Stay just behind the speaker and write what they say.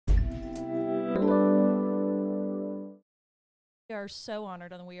We are so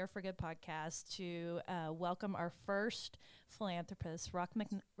honored on the We Are for Good podcast to welcome our first philanthropist, Ross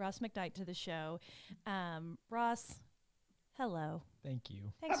McKnight, to the show. Ross, hello. Thank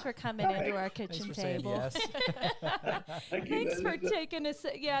you. Thanks for coming into our kitchen table. Yes. Thanks for taking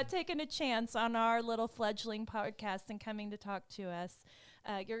a chance on our little fledgling podcast and coming to talk to us.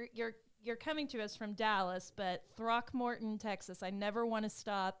 You're coming to us from Dallas, but Throckmorton, Texas. I never want to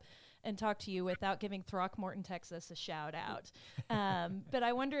stop and talk to you without giving Throckmorton, Texas a shout out. But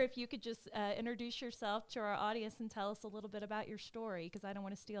I wonder if you could just introduce yourself to our audience and tell us a little bit about your story, because I don't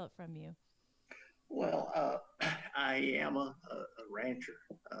want to steal it from you. Well, I am a rancher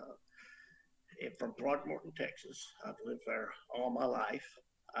from Throckmorton, Texas. I've lived there all my life.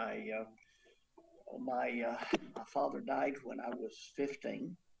 My father died when I was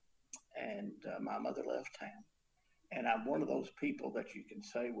 15, and my mother left town. And I'm one of those people that you can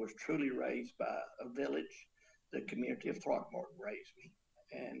say was truly raised by a village. The community of Throckmorton raised me,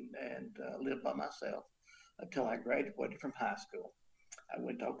 and lived by myself until I graduated from high school. I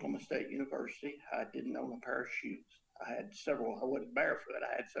went to Oklahoma State University. I didn't own a pair of shoes. I wasn't barefoot.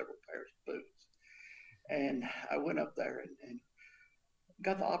 I had several pairs of boots. And I went up there and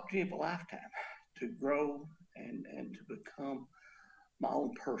got the opportunity of a lifetime to grow and to become my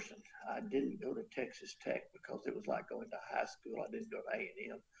own person. I didn't go to Texas Tech because it was like going to high school. I didn't go to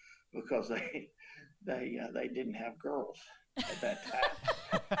A&M because they didn't have girls at that time.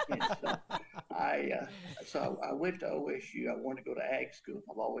 And so I went to OSU. I wanted to go to ag school.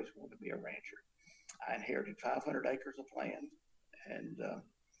 I've always wanted to be a rancher. I inherited 500 acres of land, and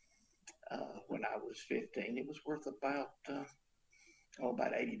when I was 15, it was worth about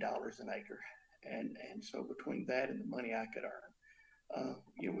 $80 an acre. And so between that and the money I could earn,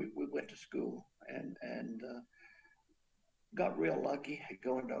 we went to school and got real lucky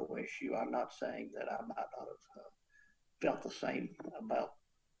going to OSU. I'm not saying that I might not have felt the same about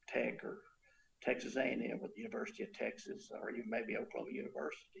Tech or Texas A&M with the University of Texas, or even maybe Oklahoma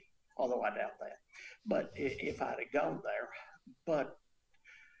University, although I doubt that. But if I'd have gone there, but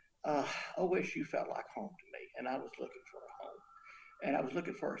OSU felt like home to me, and I was looking for a home. And I was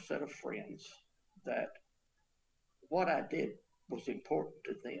looking for a set of friends that what I did was important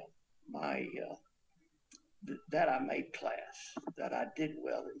to them. That I made class, that I did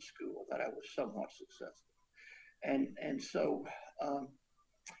well in school, that I was somewhat successful. And so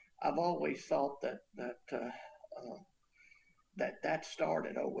I've always thought that start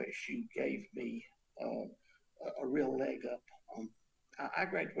at OSU gave me a real leg up. I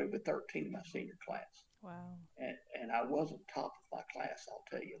graduated with 13 in my senior class. Wow. And I wasn't top of my class, I'll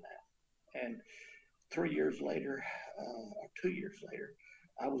tell you that. And 3 years later, or 2 years later,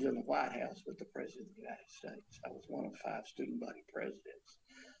 I was in the White House with the President of the United States. I was one of 5 student body presidents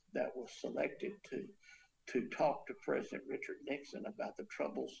that was selected to talk to President Richard Nixon about the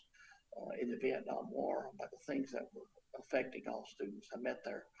troubles in the Vietnam War, about the things that were affecting all students. I met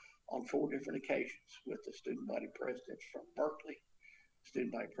there on 4 different occasions with the student body presidents from Berkeley,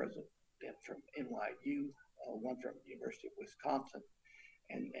 student body president from NYU, one from the University of Wisconsin,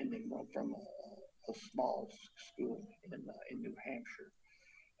 and then one from a small school in New Hampshire.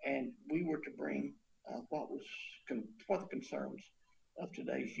 And we were to bring what the concerns of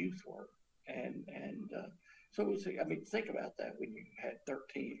today's youth were. And so it was, think about that when you had 13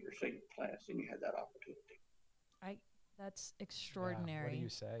 in your senior class and you had that opportunity. That's extraordinary. What do you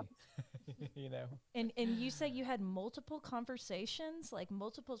say? And you say you had multiple conversations, like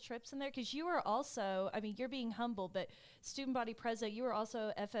multiple trips in there, because you were also, you're being humble, but student body president, you were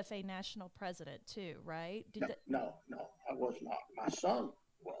also FFA national president too, right? No, I was not. My son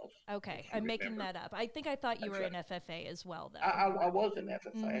was. Okay, I'm making that up. I think I thought you were in FFA as well, though. I was in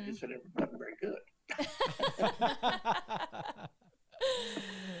FFA. Mm-hmm. I just said it wasn't very good.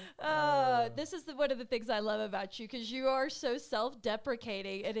 This is one of the things I love about you, because you are so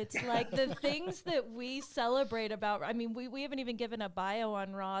self-deprecating, and it's like the things that we celebrate about. We haven't even given a bio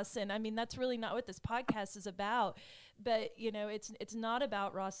on Ross, and that's really not what this podcast is about. But it's not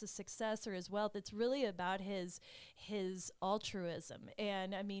about Ross's success or his wealth. It's really about his altruism.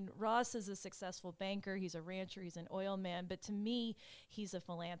 And Ross is a successful banker. He's a rancher. He's an oil man. But to me, he's a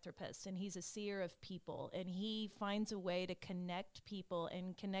philanthropist, and he's a seer of people. And he finds a way to connect people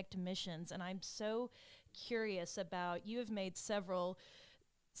and connect missions. And I'm so curious about, you have made several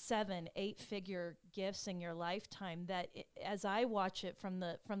 7-8-figure gifts in your lifetime that as I watch it from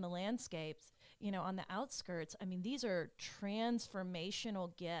the landscapes, on the outskirts, these are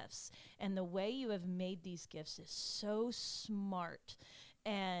transformational gifts, and the way you have made these gifts is so smart.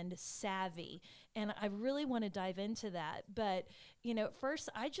 and savvy. And I really want to dive into that. But, first,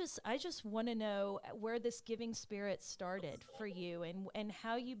 I just want to know where this giving spirit started for you, and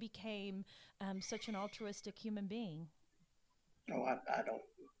how you became such an altruistic human being. No, I don't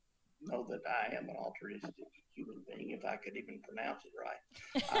know that I am an altruistic human being, if I could even pronounce it right.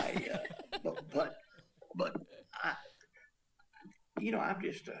 But I, I'm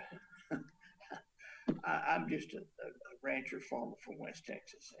just I'm just a rancher farmer from West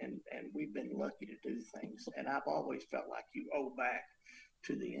Texas, and we've been lucky to do things. And I've always felt like you owe back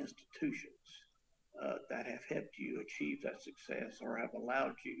to the institutions that have helped you achieve that success, or have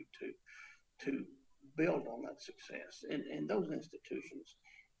allowed you to build on that success. And those institutions,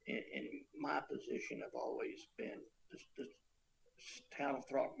 in my position, have always been this town of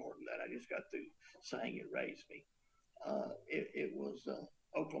Throckmorton that I just got through saying it raised me. It was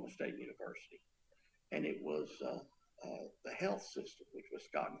Oklahoma State University, and it was the health system, which was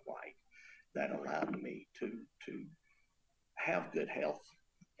Scott White, that allowed me to have good health,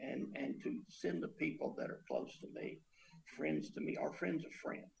 and to send the people that are close to me, friends to me, or friends of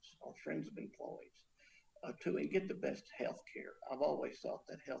friends, or friends of employees, to and get the best health care. I've always thought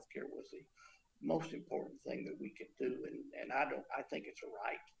that health care was the most important thing that we could do, and I think it's a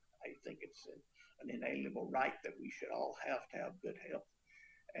right. I think it's an inalienable right that we should all have to have good health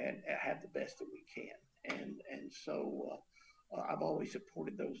and have the best that we can. And so I've always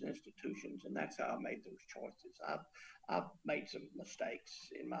supported those institutions, and that's how I made those choices. I've made some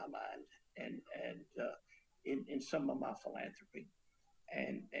mistakes in my mind, and in some of my philanthropy,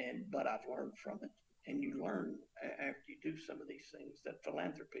 but I've learned from it. And you learn after you do some of these things that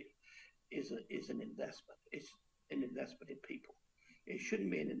philanthropy is an investment. It's an investment in people. It shouldn't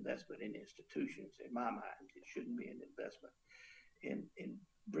be an investment in institutions. In my mind, it shouldn't be an investment in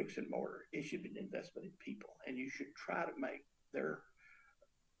bricks and mortar. It should be an investment in people, and you should try to make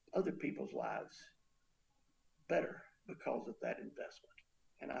other people's lives better because of that investment.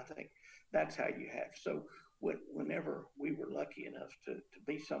 And I think that's how you have. So whenever we were lucky enough to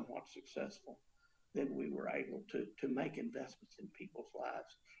be somewhat successful, then we were able to make investments in people's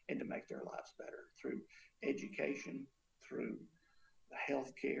lives and to make their lives better through education, through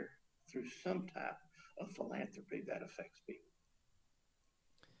health care, through some type of philanthropy that affects people.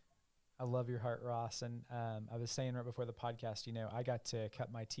 I love your heart, Ross. And I was saying right before the podcast, I got to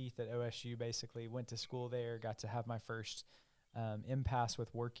cut my teeth at OSU, basically went to school there, got to have my first impasse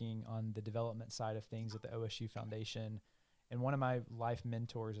with working on the development side of things at the OSU Foundation. And one of my life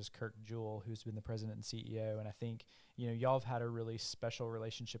mentors is Kirk Jewell, who's been the president and CEO. And I think, y'all have had a really special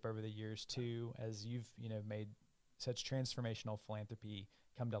relationship over the years too, as you've, made such transformational philanthropy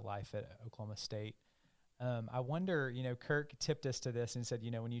come to life at Oklahoma State. I wonder, Kirk tipped us to this and said,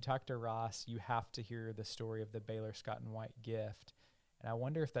 when you talk to Ross, you have to hear the story of the Baylor Scott White gift. And I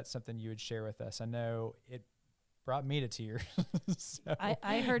wonder if that's something you would share with us. I know it brought me to tears. So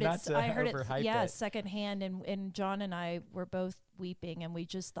I heard it. Yeah, it. Secondhand, and John and I were both weeping, and we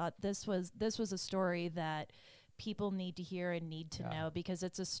just thought this was a story that people need to hear and need to know, because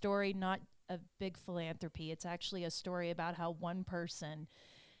it's a story not of big philanthropy. It's actually a story about how one person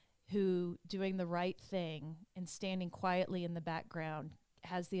who, doing the right thing and standing quietly in the background,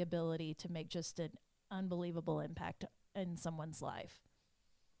 has the ability to make just an unbelievable impact in someone's life.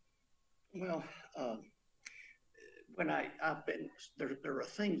 Well, when I've been there are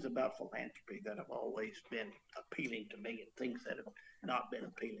things about philanthropy that have always been appealing to me, and things that have not been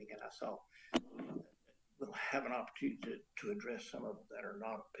appealing. And I saw we'll have an opportunity to address some of them that are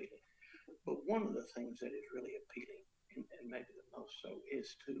not appealing. But one of the things that is really appealing, and maybe the most so,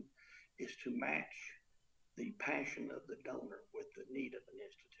 is to match the passion of the donor with the need of an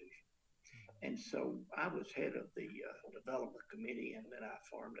institution. And so I was head of the development committee, and then I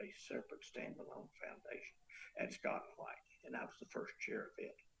formed a separate standalone foundation at Scott White, and I was the first chair of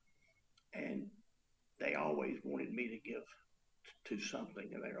it. And they always wanted me to give to something,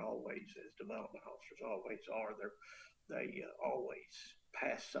 and they're always, as development officers always are, they always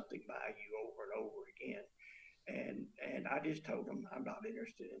pass something by you over and over again. And I just told them I'm not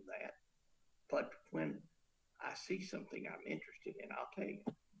interested in that. But when I see something I'm interested in, I'll tell you.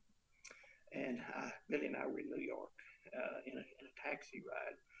 And Billie and I were in New York in a taxi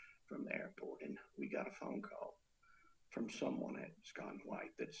ride from the airport, and we got a phone call from someone at Scott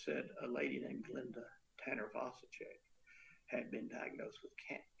White that said a lady named Glenda Tanner-Vosicek had been diagnosed with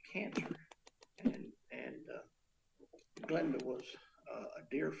cancer. And Glenda was a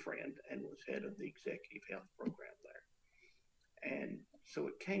dear friend and was head of the executive health program there. And so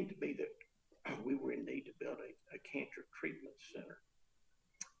it came to be that we were in need to build a cancer treatment center.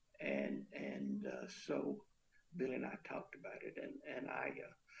 And so Billie and I talked about it, and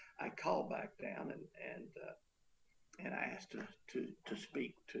I called back down and I asked her to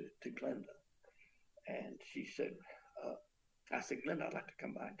speak to Glenda, and she said, I said, Glenda, I'd like to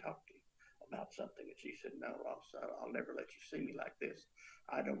come by and talk to you about something, and she said, no, Ross, I'll never let you see me like this.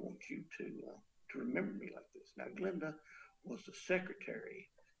 I don't want you to remember me like this. Now, Glenda was the secretary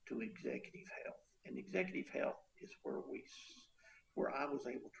to Executive Health, and Executive Health is where I was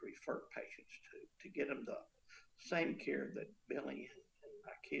able to refer patients to get them the same care that Billie and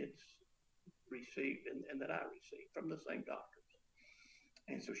my kids received and that I received from the same doctors.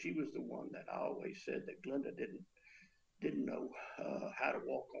 And so she was the one that I always said that Glenda didn't know how to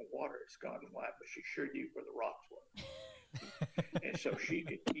walk on water at Scott and White, but she sure knew where the rocks were. And so she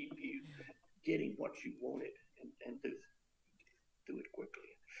could keep you getting what you wanted and do it quickly.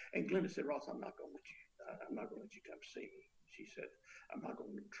 And Glenda said, Ross, I'm not going to let you come see me. She said, I'm not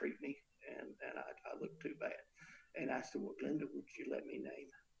going to treat me, and I look too bad. And I said, well, Glenda, would you let me name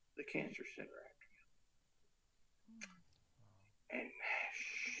the cancer center after you? And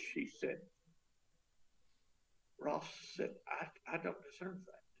she said, Ross said, I don't deserve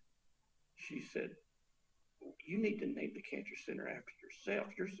that. She said, you need to name the cancer center after yourself.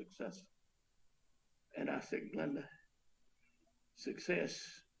 You're successful. And I said, Glenda,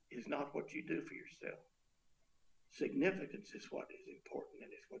 success is not what you do for yourself. Significance is what is important,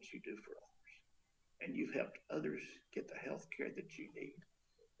 and it's what you do for others. And you've helped others get the health care that you need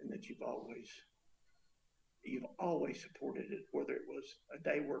and that you've always supported it, whether it was a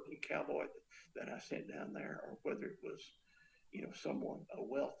day working cowboy that I sent down there, or whether it was, someone, a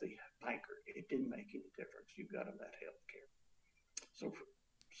wealthy banker. It didn't make any difference. You got them that health care.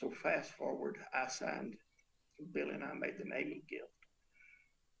 So fast forward, I signed, Billie and I made the naming gift.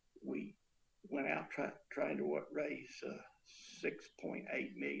 We went out trying to raise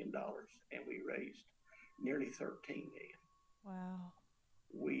 $6.8 million, and we raised nearly $13 million. Wow.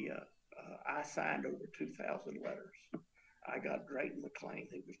 I signed over 2,000 letters. I got Drayton McLean,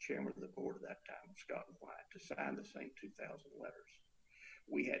 who was chairman of the board at that time of Scott and White, to sign the same 2,000 letters.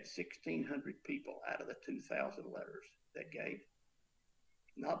 We had 1,600 people out of the 2,000 letters that gave,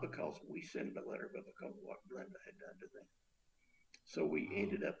 not because we sent a letter, but because of what Glenda had done to them. So we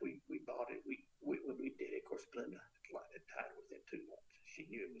ended up, we bought it. We did it. Of course, Glenda had tied it within 2 months. She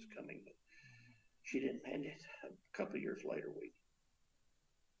knew it was coming, but she didn't. And a couple of years later,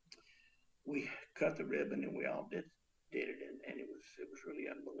 we cut the ribbon, and we all did it, and it was really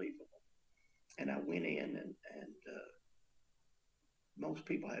unbelievable. And I went in, and most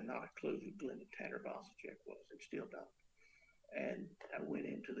people had not a clue who Glenda Tanner Bosacek was, and still don't. And I went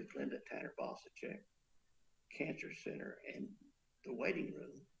into the Glenda Tanner Bosacek Cancer Center, and the waiting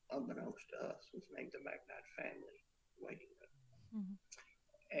room, unbeknownst to us, was named the McKnight Family Waiting Room. Mm-hmm.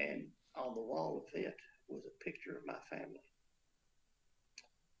 And on the wall of it was a picture of my family.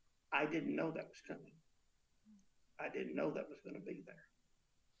 I didn't know that was coming. I didn't know that was going to be there.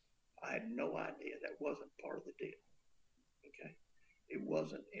 I had no idea. That wasn't part of the deal. Okay? It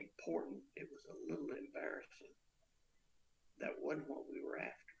wasn't important. It was a little embarrassing. That wasn't what we were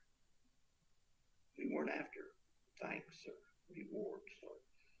after. We weren't after thanks or rewards or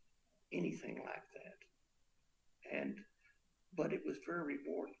anything like that. But it was very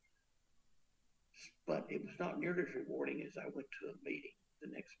rewarding. But it was not nearly as rewarding as I went to a meeting the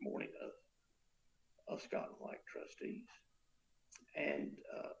next morning of Scott and White trustees. And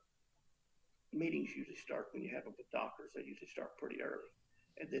meetings usually start when you have them with doctors. They usually start pretty early.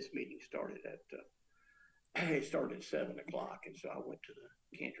 And this meeting started at 7 o'clock. And so I went to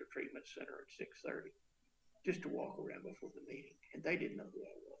the Cancer Treatment Center at 6:30 just to walk around before the meeting. And they didn't know who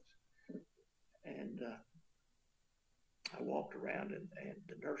I was. And I walked around, and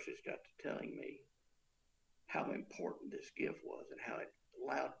the nurses got to telling me how important this gift was and how it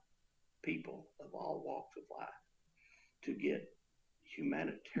allowed people of all walks of life to get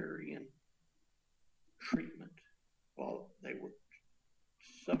humanitarian treatment while they were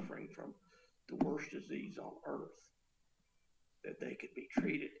suffering from the worst disease on earth, that they could be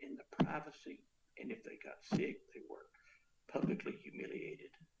treated in the privacy, and if they got sick, they were publicly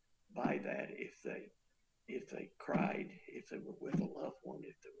humiliated by that. If they cried, if they were with a loved one,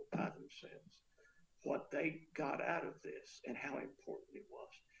 if they were by themselves, what they got out of this and how important it was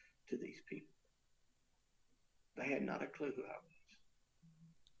to these people. They had not a clue who I was.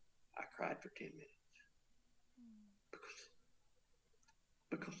 I cried for 10 minutes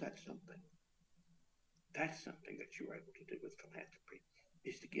because that's something that you're able to do with philanthropy,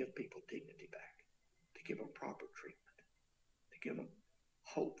 is to give people dignity back, to give them proper treatment, to give them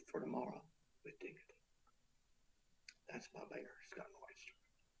hope for tomorrow with dignity. That's my Baylor Scott White story.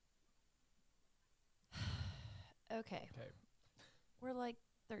 Okay. We're like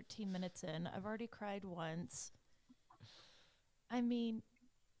 13 minutes in. I've already cried once. I mean,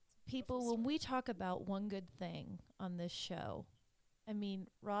 people, when we talk about one good thing on this show, I mean,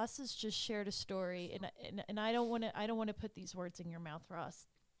 Ross has just shared a story, and I don't want to put these words in your mouth, Ross.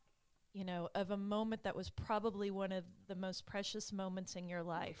 You know, of a moment that was probably one of the most precious moments in your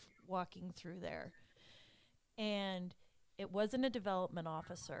life, walking through there. And it wasn't a development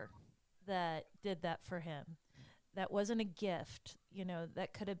officer that did that for him. That wasn't a gift, you know,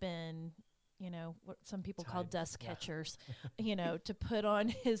 that could have been, you know, what some people call dust catchers, you know, to put on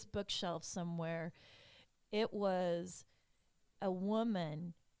his bookshelf somewhere. It was a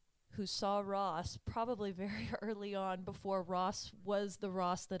woman who saw Ross probably very early on, before Ross was the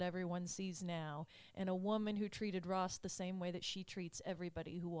Ross that everyone sees now, and a woman who treated Ross the same way that she treats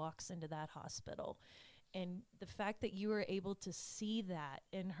everybody who walks into that hospital. And the fact that you were able to see that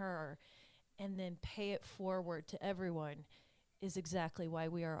in her and then pay it forward to everyone is exactly why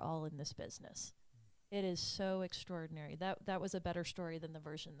we are all in this business. It is so extraordinary. That was a better story than the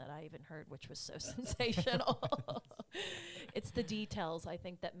version that I even heard, which was so sensational. It's the details, I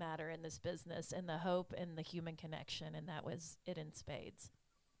think, that matter in this business, and the hope and the human connection, and that was it in spades.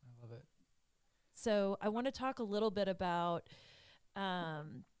 I love it. So I want to talk a little bit about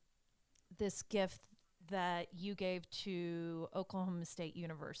this gift that you gave to Oklahoma State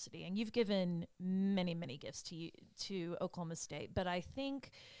University, and you've given many, many gifts to Oklahoma State, but I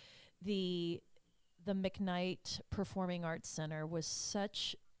think the McKnight Performing Arts Center was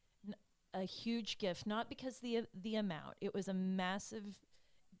such a huge gift, not because the amount, it was a massive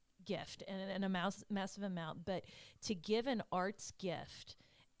gift and a massive amount, but to give an arts gift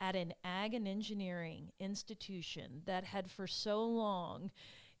at an ag and engineering institution that had for so long,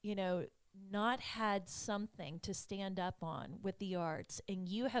 you know, not had something to stand up on with the arts, and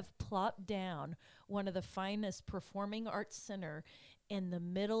you have plopped down one of the finest performing arts center in the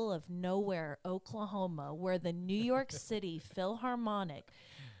middle of nowhere, Oklahoma, where the New York City Philharmonic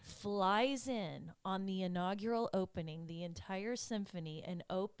flies in on the inaugural opening, the entire symphony, and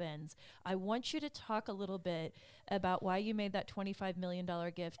opens. I want you to talk a little bit about why you made that $25 million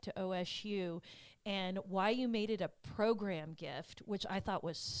gift to OSU and why you made it a program gift, which I thought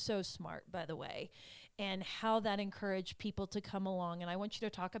was so smart, by the way, and how that encouraged people to come along. And I want you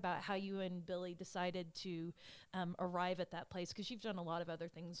to talk about how you and Billie decided to arrive at that place, because you've done a lot of other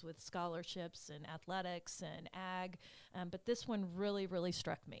things with scholarships and athletics and ag, but this one really, really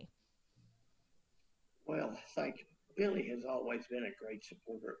struck me. Well, thank you. Billie has always been a great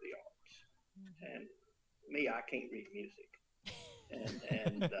supporter of the arts. Mm-hmm. And me, I can't read music.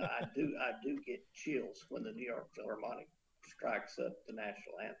 And I do get chills when the New York Philharmonic strikes up the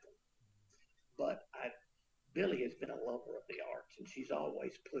national anthem. But Billie has been a lover of the arts, and she's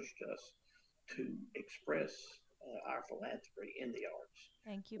always pushed us to express our philanthropy in the arts.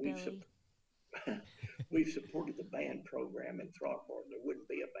 Thank you, Billie. We've supported the band program in Throckmorton. There wouldn't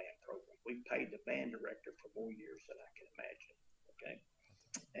be a band program. We've paid the band director for more years than I can imagine. Okay.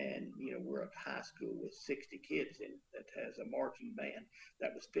 And, you know, we're a high school with 60 kids that has a marching band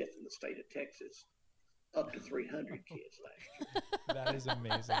that was fifth in the state of Texas, up to 300 kids last year. That is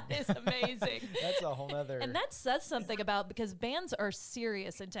amazing. That is amazing. That's a whole nother. And that says something about, because bands are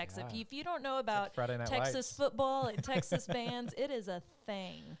serious in Texas. Yeah. If you don't know about like Texas football and Texas bands, it is a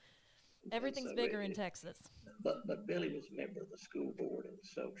thing. Everything's bigger in Texas. But Billie was a member of the school board, and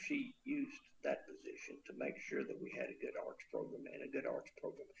so she used that position to make sure that we had a good arts program, and a good arts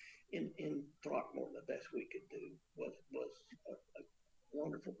program in Throckmorton. The best we could do was a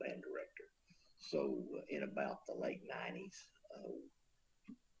wonderful band director. So in about the late 90s,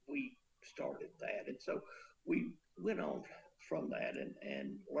 we started that, and so we went on from that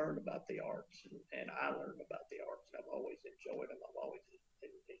and learned about the arts, and I learned about the arts, and I've always enjoyed them. I've always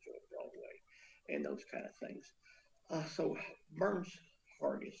enjoyed Broadway and those kind of things. So Burns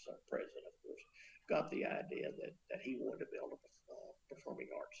Hargis, our president, of course, got the idea that he wanted to build a performing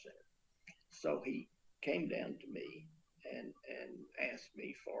arts center. So he came down to me and asked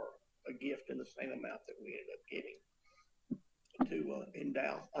me for a gift in the same amount that we ended up getting to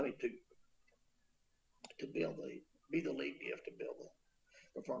be the lead gift to build the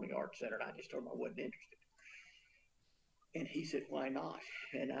performing arts center. And I just told him I wasn't interested. And he said, "Why not?"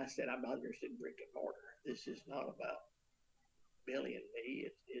 And I said, "I'm not interested in brick and mortar. This is not about Billie and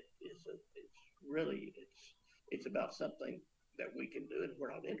me. It's about something that we can do, and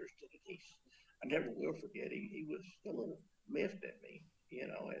we're not interested." And I never will forget. He was a little miffed at me, you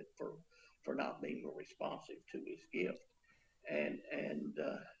know, for not being more responsive to his gift. And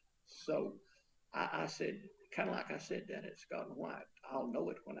so I said, kind of like I said down at Scott White, I'll know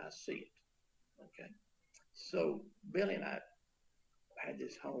it when I see it. Okay. So Billie and I had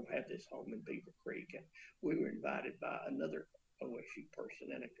this home in Beaver Creek, and we were invited by another OSU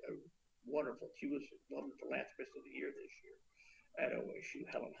person and a wonderful. She was one of the Philanthropist of the Year this year at OSU,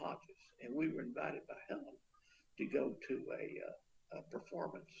 Helen Hodges, and we were invited by Helen to go to a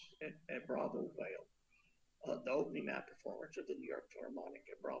performance at Bravo Vale, the opening night performance of the New York Philharmonic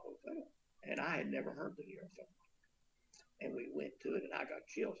at Bravo Vale. And I had never heard the New York Philharmonic. And we went to it, and I got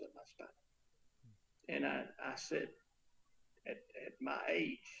chills in my spine. And I said, at my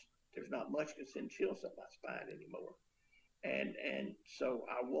age, there's not much can send chills up my spine anymore. And so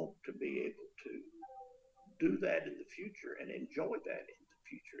I want to be able to do that in the future and enjoy that in the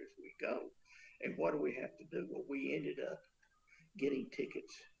future as we go. And what do we have to do? Well, we ended up getting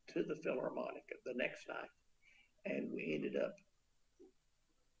tickets to the Philharmonic the next night, and we ended up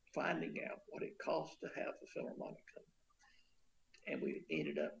finding out what it cost to have the Philharmonic come. And we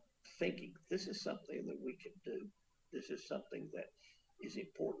ended up thinking, this is something that we can do. This is something that is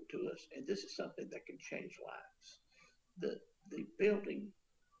important to us, and this is something that can change lives. The building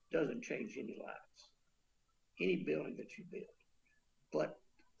doesn't change any lives, any building that you build. But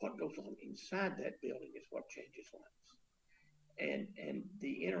what goes on inside that building is what changes lives. And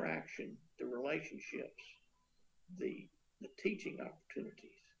the interaction, the relationships, the teaching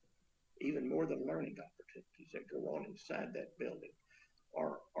opportunities, even more than learning opportunities that go on inside that building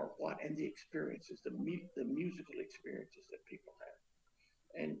are what, and the experiences, the musical experiences that people have.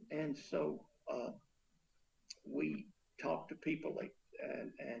 And so we talk to people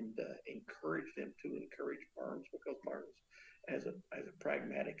and encourage them to encourage Burns, because Burns, as a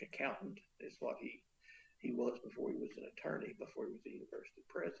pragmatic accountant, is what he was before he was an attorney, before he was a university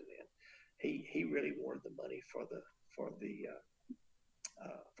president. He really wanted the money for the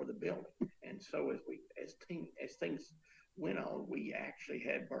building. And so as things went on, we actually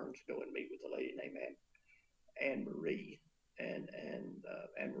had Burns go and meet with a lady named Anne Marie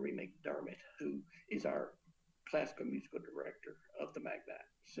McDermott, who is our classical musical director of the McKnight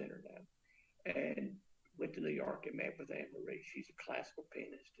Center now, and went to New York and met with Anne Marie. She's a classical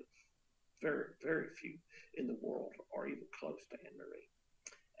pianist. Very, very few in the world are even close to Anne Marie.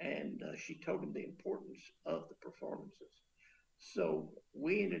 And she told him the importance of the performances. So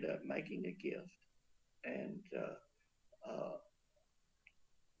we ended up making a gift, and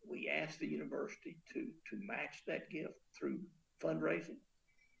we asked the university to match that gift through fundraising,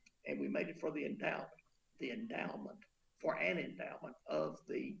 and we made it for the endowment of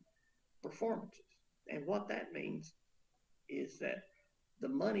the performances. And what that means is that the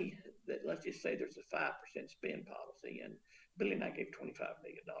money that, let's just say there's a 5% spend policy, and Billie and I gave $25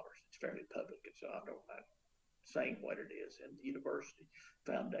 million. It's fairly public, and so I don't mind saying what it is. And the University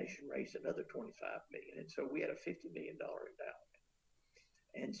Foundation raised another $25 million, and so we had a $50 million endowment.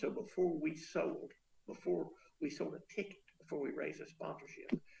 And so before we sold a ticket, before we raised a sponsorship,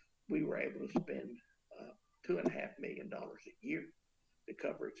 we were able to spend $2.5 million a year to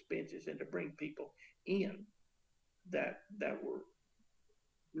cover expenses and to bring people in that were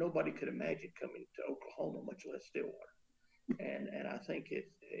nobody could imagine coming to Oklahoma, much less Stillwater. And I think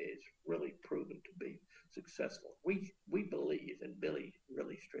it is really proven to be successful. We believe, and Billie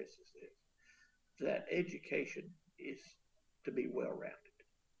really stresses this, that education is to be well-rounded,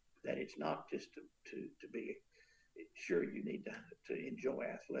 that it's not just to be, sure you need to enjoy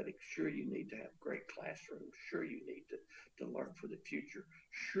athletics, sure you need to have great classrooms, sure you need to learn for the future,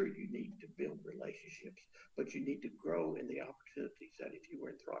 sure you need to build relationships, but you need to grow in the opportunities that if you were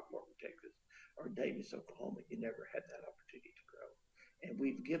in Throckmorton, Texas, or Davis, Oklahoma, you never had that opportunity to grow. And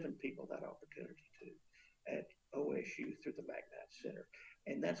we've given people that opportunity at OSU through the McKnight Center.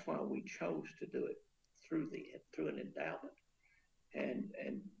 And that's why we chose to do it through an endowment. And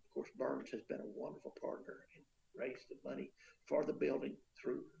of course, Burns has been a wonderful partner and raised the money for the building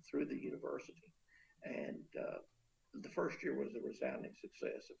through the university. And the first year was a resounding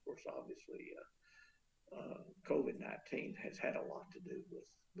success. Of course, obviously, COVID-19 has had a lot to do with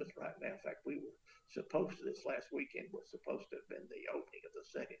right now. In fact, we were supposed to, this last weekend was supposed to have been the opening of the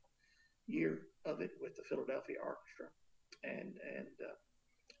second year of it with the Philadelphia Orchestra. And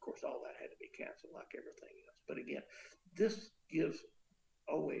of course, all that had to be canceled like everything else. But again, this gives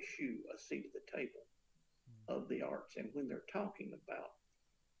OSU a seat at the table of the arts. And when they're talking about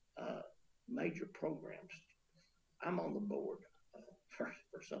major programs, I'm on the board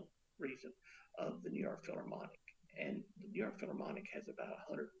for some reason of the New York Philharmonic. And the New York Philharmonic has about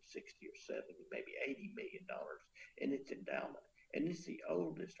 160 or 70, maybe $80 million in its endowment. And it's the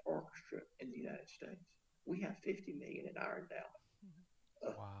oldest orchestra in the United States. We have $50 million in our endowment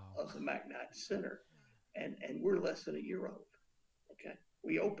of the McKnight Center. And we're less than a year old. Okay.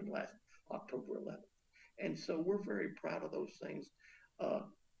 We opened last October 11th. And so we're very proud of those things.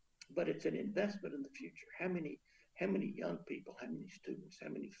 But it's an investment in the future. How many young people, how many students, how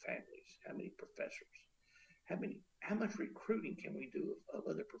many families, how many professors, how much recruiting can we do of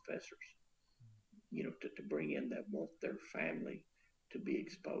other professors, to bring in that want their family to be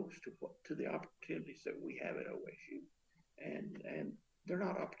exposed to the opportunities that we have at OSU, and they're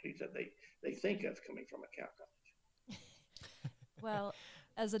not opportunities that they think of coming from a Cal college. Well,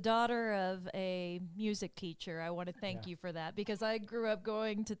 as a daughter of a music teacher, I want to thank you for that, because I grew up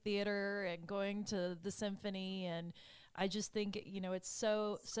going to theater and going to the symphony, and I just think, it's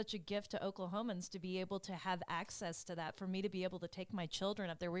such a gift to Oklahomans to be able to have access to that, for me to be able to take my children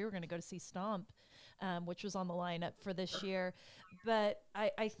up there. We were going to go to see Stomp, which was on the lineup for this year. But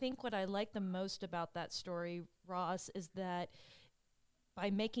I think what I like the most about that story, Ross, is that by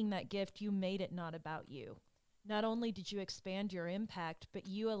making that gift, you made it not about you. Not only did you expand your impact, but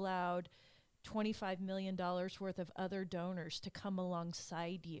you allowed $25 million worth of other donors to come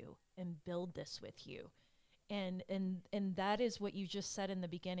alongside you and build this with you. And that is what you just said in the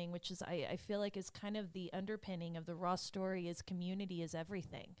beginning, which is, I feel like is kind of the underpinning of the Ross story, is community is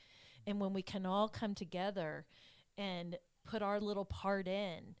everything. And when we can all come together and put our little part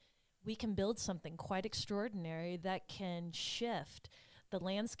in, we can build something quite extraordinary that can shift the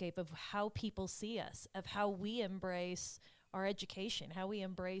landscape of how people see us, of how we embrace our education, how we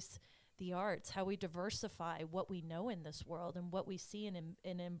embrace the arts, how we diversify what we know in this world and what we see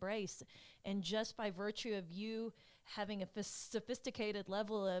and embrace. And just by virtue of you having a sophisticated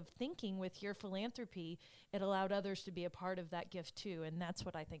level of thinking with your philanthropy, it allowed others to be a part of that gift too. And that's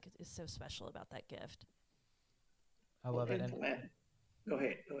what I think is so special about that gift. I love it. And go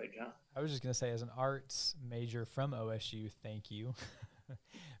ahead, John. I was just going to say, as an arts major from OSU, thank you.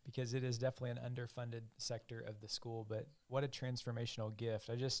 Because it is definitely an underfunded sector of the school, but what a transformational gift.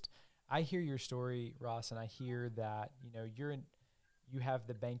 I hear your story, Ross, and I hear that, you have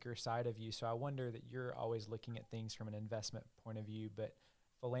the banker side of you. So I wonder that you're always looking at things from an investment point of view, but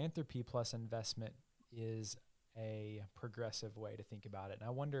philanthropy plus investment is a progressive way to think about it. And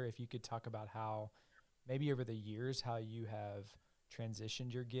I wonder if you could talk about how maybe over the years, how you have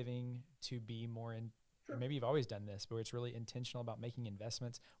transitioned your giving to be more or maybe you've always done this, but it's really intentional about making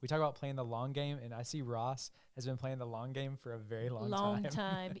investments. We talk about playing the long game, and I see Ross has been playing the long game for a very long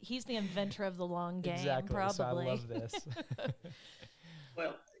time. He's the inventor of the long game, exactly. Probably. So I love this.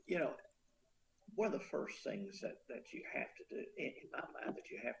 Well, one of the first things that you have to do, in my mind, that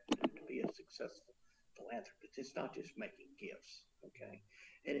you have to do to be a successful philanthropist, it's not just making gifts, okay?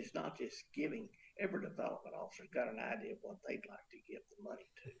 And it's not just giving. Every development officer's got an idea of what they'd like to give the money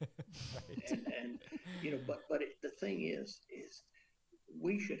to. Right. But the thing is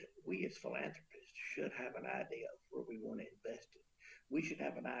we as philanthropists should have an idea of where we want to invest it. We should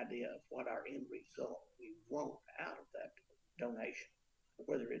have an idea of what our end result we want out of that donation,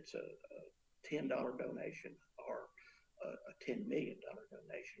 whether it's a $10 donation or a $10 million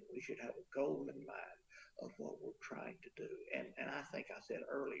donation. We should have a goal in mind of what we're trying to do. And I think I said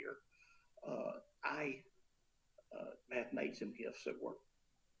earlier, I have made some gifts that weren't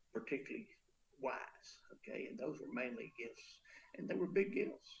particularly wise, okay? And those were mainly gifts, and they were big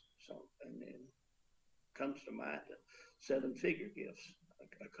gifts. So, and then comes to mind 7-figure gifts, a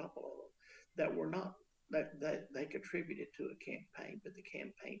couple of them, that were not, that they contributed to a campaign, but the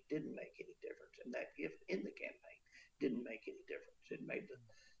campaign didn't make any difference. And that gift in the campaign didn't make any difference. It made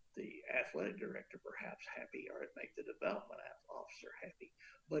the athletic director perhaps happy, or it made the development officer happy,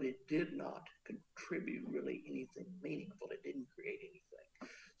 but it did not contribute really anything meaningful. It didn't create anything.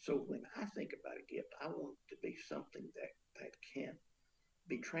 So when I think about a gift, I want it to be something that can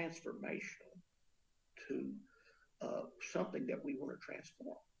be transformational to something that we want to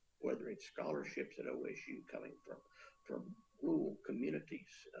transform, whether it's scholarships at OSU coming from rural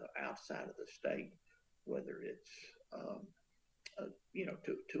communities outside of the state, whether it's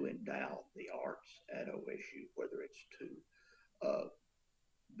to endow the arts at OSU, whether it's to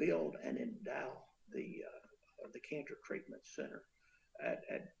build and endow the Cancer Treatment Center at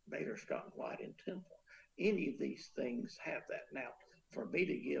Baylor Scott White in Temple. Any of these things have that. Now, for me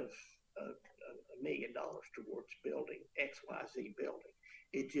to give $1 million towards building XYZ building,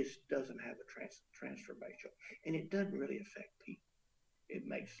 it just doesn't have a transformation, and it doesn't really affect people. It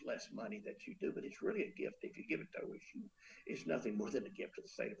makes less money that you do, but it's really a gift. If you give it to OSU, it's nothing more than a gift to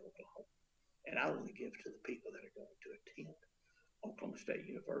the state of Oklahoma. And I want to give to the people that are going to attend Oklahoma State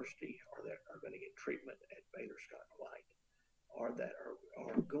University, or that are going to get treatment at Baylor Scott White, or that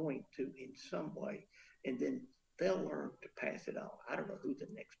are going to in some way, and then they'll learn to pass it on. I don't know who the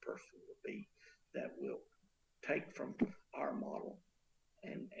next person will be that will take from our model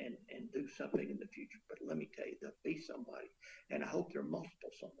and do something in the future. But let me tell you, there'll be somebody, and I hope there are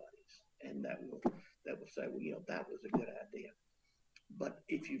multiple somebodies, and that will say, well, that was a good idea. But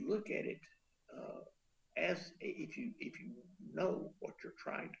if you look at it as if you know what you're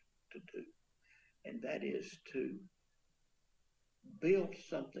trying to do, and that is to build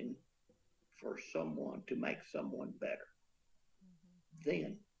something for someone to make someone better,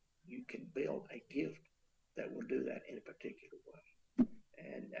 then you can build a gift that will do that in a particular way.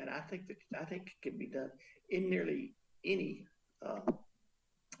 And I think it can be done in nearly any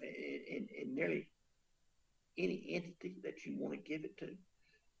in nearly any entity that you want to give it to,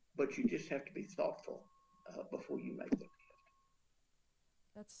 but you just have to be thoughtful before you make the gift.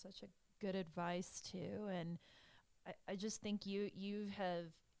 That's such a good advice too, and I just think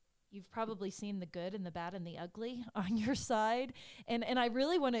you've probably seen the good and the bad and the ugly on your side. And I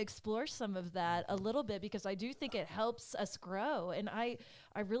really want to explore some of that a little bit, because I do think it helps us grow. And I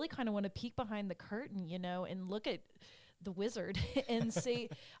really kind of want to peek behind the curtain, and look at the wizard and see,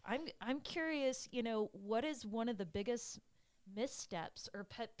 I'm curious, what is one of the biggest missteps or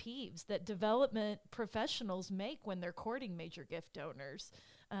pet peeves that development professionals make when they're courting major gift donors?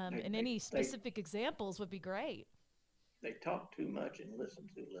 And any specific examples would be great. They talk too much and listen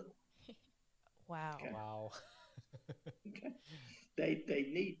too little. Wow. Okay. Wow. Okay. They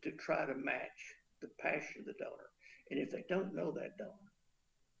need to try to match the passion of the donor. And if they don't know that donor,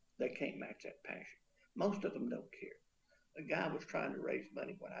 they can't match that passion. Most of them don't care. A guy was trying to raise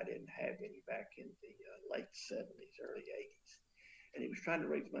money when I didn't have any back in the late 70s, early 80s. And he was trying to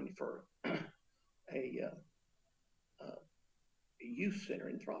raise money for a youth center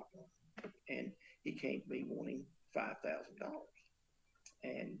in Throckmorton. And he came to me wanting $5,000.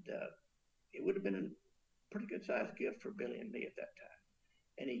 And it would have been a pretty good sized gift for Billie and me at that time.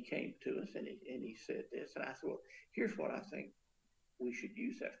 And he came to us and he said this. And I said, well, here's what I think we should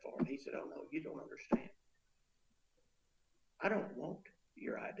use that for. And he said, oh, no, you don't understand. I don't want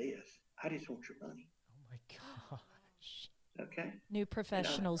your ideas. I just want your money. Oh, my gosh. Okay. New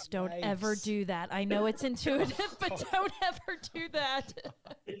professionals don't ever do that. I know it's intuitive, but don't ever do that.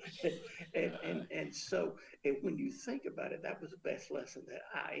 and so when you think about it, that was the best lesson that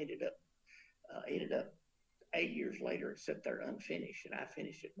I ended up 8 years later. It sat there unfinished, and I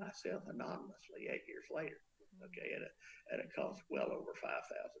finished it myself anonymously 8 years later. Okay, at a cost well over $5,000,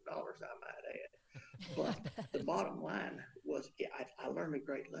 I might add. But the bottom line was, I learned a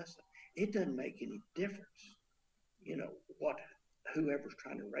great lesson. It doesn't make any difference, what whoever's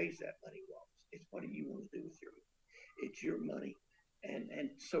trying to raise that money wants. It's what do you want to do with your money? It's your money. And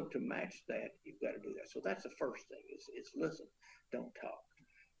so to match that, you've got to do that. So that's the first thing is listen, don't talk.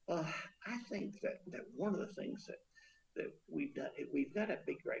 I think that one of the things that we've done, we've got to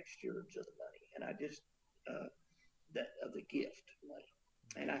be great stewards of the money. And I just, of the gift money.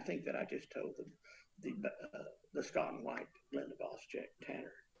 And I think that I just told the Scott White, Glenda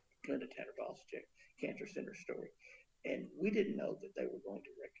Tanner Voschek Cancer Center story. And we didn't know that they were going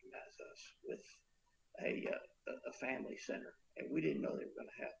to recognize us with a family center. And we didn't know they were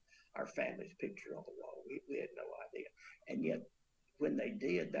going to have our family's picture on the wall. We had no idea. And yet, when they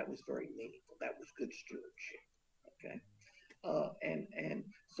did, that was very meaningful. That was good stewardship. Okay. And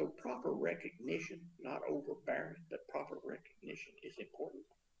so proper recognition, not overbearing, but proper recognition is important.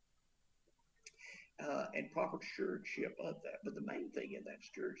 And proper stewardship of that. But the main thing in that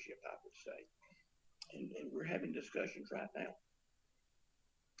stewardship, I would say, and we're having discussions right now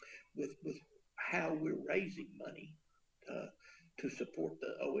with how we're raising money to support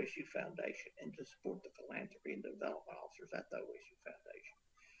the OSU Foundation and to support the philanthropy and development officers at the OSU Foundation.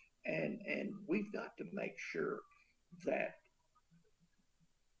 And we've got to make sure that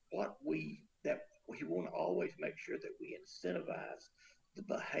we want to always make sure that we incentivize the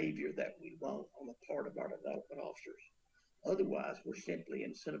behavior that we want on the part of our development officers. Otherwise, we're simply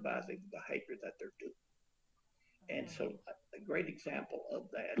incentivizing the behavior that they're doing. And so a great example of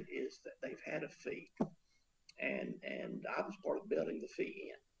that is that they've had a fee, and I was part of building the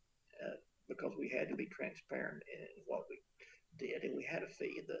fee in because we had to be transparent in what we did, and we had a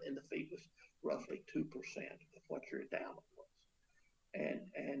fee, and the fee was roughly 2% of what your endowment was.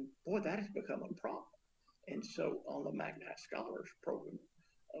 And boy, that has become a problem. And so on the McKnight Scholars Program,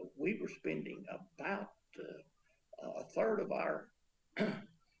 we were spending about a third of our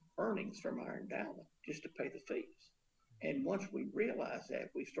earnings from our endowment just to pay the fees. And once we realized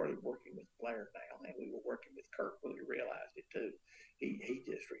that, we started working with Blair now, and we were working with Kirk when we realized it too. He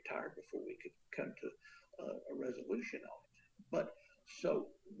just retired before we could come to a resolution on it. But so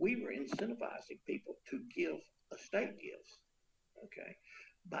we were incentivizing people to give estate gifts, okay,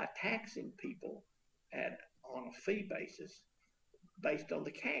 by taxing people on a fee basis based on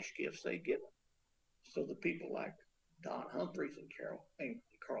the cash gifts they give them. So the people like Don Humphreys and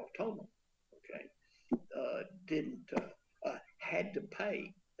Carl Toma, okay, didn't had to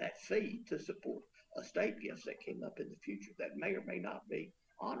pay that fee to support estate gifts that came up in the future that may or may not be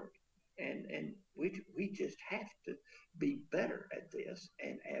honored. And we just have to be better at this.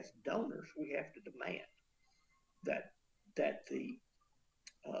 And as donors, we have to demand that the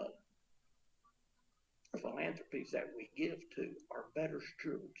philanthropies that we give to are better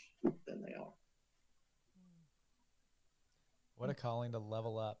stewards than they are. What a calling to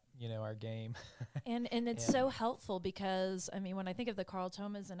level up, our game. And it's so helpful because, I mean, when I think of the Carl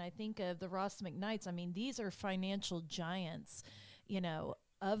Thomas and I think of the Ross McKnights, I mean, these are financial giants,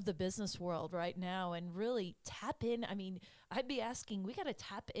 of the business world right now, and really tap in. I mean, I'd be asking, we got to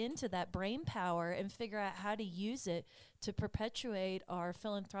tap into that brain power and figure out how to use it to perpetuate our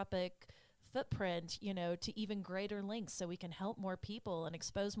philanthropic footprint, to even greater lengths so we can help more people and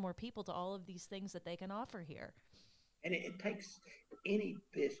expose more people to all of these things that they can offer here. And it takes, any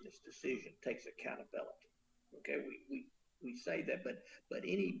business decision takes accountability. Okay, we say that, but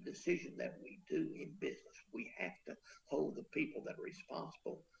any decision that we do in business, we have to hold the people that are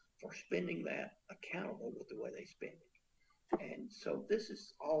responsible for spending that accountable with the way they spend it. And so this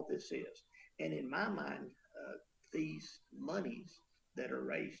is all this is. And in my mind, these monies that are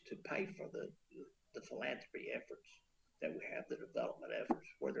raised to pay for the philanthropy efforts that we have, the development efforts,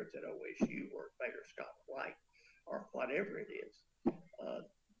 whether it's at OSU or Baylor Scott White or whatever it is,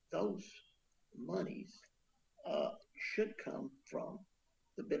 those monies should come from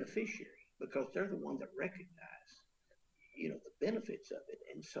the beneficiary, because they're the ones that recognize, the benefits of it.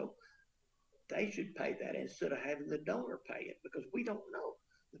 And so they should pay that instead of having the donor pay it, because we don't know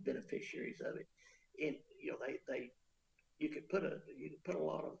the beneficiaries of it. And you could put a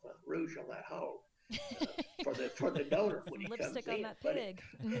lot of rouge on that hog for the donor when he comes in. Lipstick on that pig.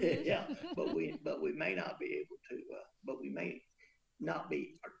 Yeah, but we may not be able to. But we may not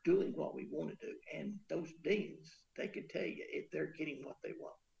be doing what we want to do. And those deans, they could tell you if they're getting what they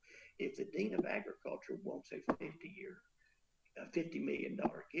want. If the dean of agriculture wants a $50 million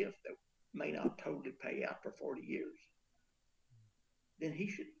gift that may not totally pay out for 40 years, then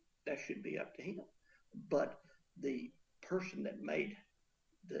that should be up to him. But the person that made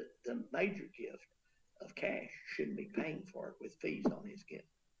the major gift of cash shouldn't be paying for it with fees on his gift.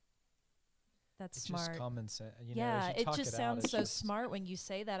 That's it's smart. Just common sense. Yeah, it just sounds so just smart when you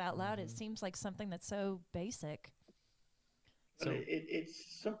say that out loud. It seems like something that's so basic. But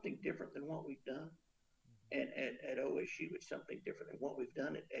it's something different than what we've done. And at OSU, it's something different than what we've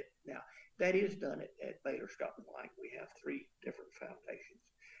done now. That is done at Baylor Scott White. We have 3 different foundations,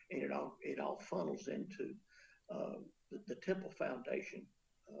 and it all funnels into the Temple Foundation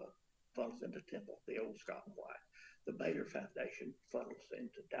funnels into Temple, the old Scott White. The Baylor Foundation funnels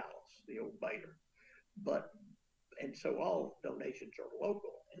into Dallas, the old Baylor. And so all donations are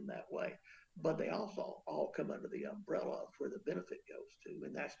local in that way, but they also all come under the umbrella of where the benefit goes to,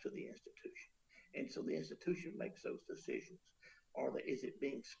 and that's to the institution. And so the institution makes those decisions. Is it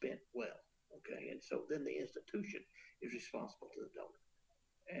being spent well? Okay, and so then the institution is responsible to the donor,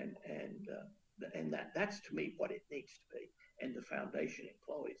 and that's to me what it needs to be. And the foundation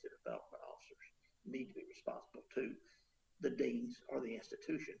employees, the development officers, need to be responsible to the deans or the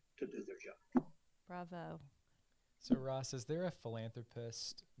institution to do their job. Bravo. So Ross, is there a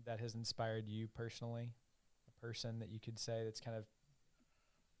philanthropist that has inspired you personally? A person that you could say that's kind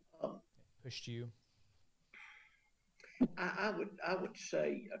of pushed you? I would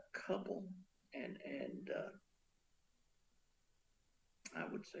say a couple, and I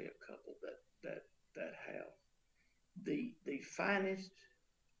would say a couple that have the finest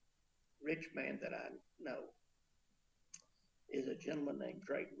rich man that I know is a gentleman named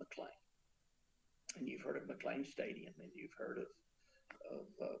Drayton McLean. And you've heard of McLean Stadium, and you've heard of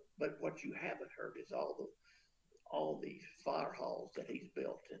but what you haven't heard is all the fire halls that he's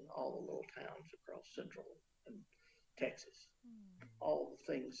built in all the little towns across Central and Texas. All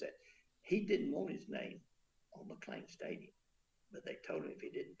the things that he didn't want his name on McLean Stadium, but they told him if he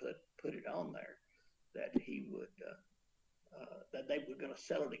didn't put it on there, that he would that they were going to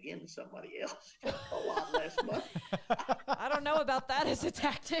sell it again to somebody else for a lot less money. I don't know about that as a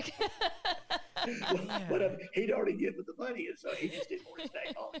tactic. But he'd already given the money, and so he just didn't want to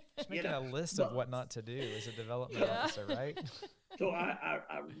stay home. Just making a list of what not to do as a development officer, right? So I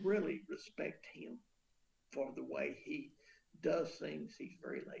really respect him for the way he does things. He's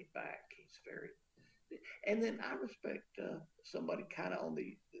very laid back. And then I respect somebody kind of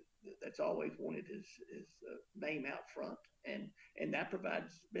that's always wanted his name out front, and that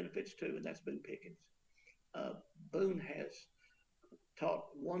provides benefits too, and that's Boone Pickens. Boone has taught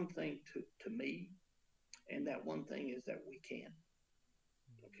one thing to me, and that one thing is that we can.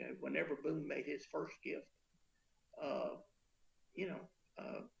 Okay, whenever Boone made his first gift, you know,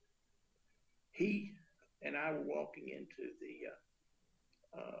 he and I were walking into the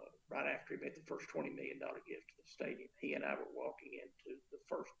right after he made the first $20 million gift to the stadium. He and I were walking into the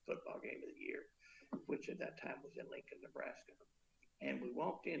first football game of the year, which at that time was in Lincoln, Nebraska. And we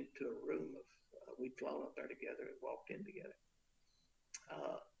walked into a room of, we'd flown up there together and walked in together.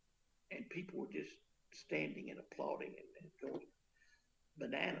 And people were just standing and applauding and going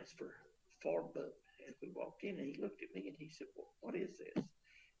bananas for Boone. As we walked in, and he looked at me and he said, well, what is this?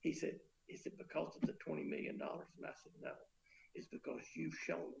 He said, is it because of the $20 million? And I said, no. It's because you've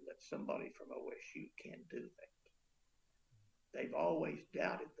shown them that somebody from OSU can do that. They've always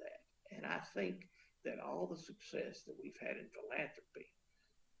doubted that. And I think that all the success that we've had in philanthropy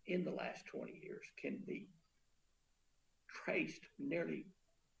in the last 20 years can be traced nearly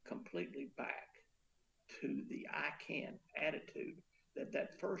completely back to the I can attitude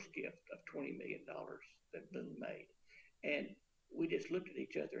that first gift of $20 million that Boone made. And we just looked at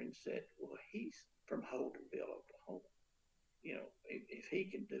each other and said, well, he's from Holdenville, Oklahoma. You know, if he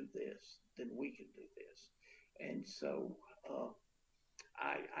can do this, then we can do this. And so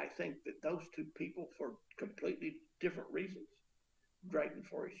I think that those two people, for completely different reasons, Drayton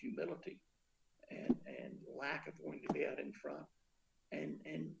for his humility and lack of wanting to be out in front, and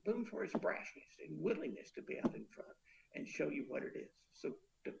Boone for his brashness and willingness to be out in front and show you what it is. So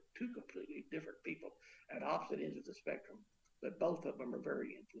two completely different people at opposite ends of the spectrum, but both of them are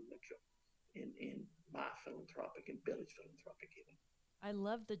very influential in my philanthropic and Billie's philanthropic giving. I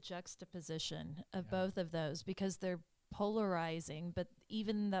love the juxtaposition of both of those because they're polarizing, but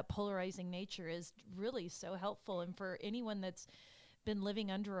even that polarizing nature is really so helpful. And for anyone that's been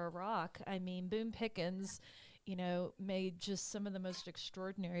living under a rock, I mean, Boone Pickens, you know, made just some of the most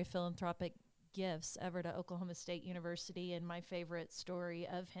extraordinary philanthropic gifts ever to Oklahoma State University. And my favorite story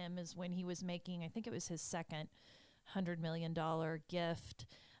of him is when he was making, I think it was his second $100 million gift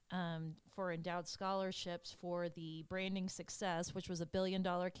for endowed scholarships for the Branding Success, which was a $1 billion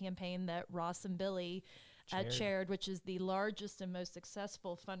campaign that Ross and Billie chaired, which is the largest and most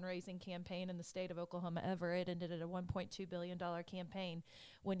successful fundraising campaign in the state of Oklahoma ever. It ended at a $1.2 billion campaign.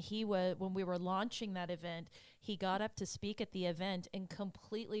 When we were launching that event, he got up to speak at the event and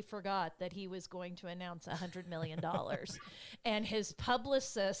completely forgot that he was going to announce $100 million. And his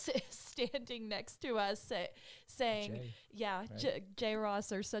publicist is standing next to us saying, Jay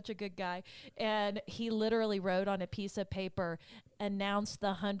Ross, are such a good guy. And he literally wrote on a piece of paper, announced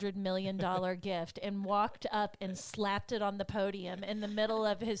the $100 million gift, and walked up and slapped it on the podium in the middle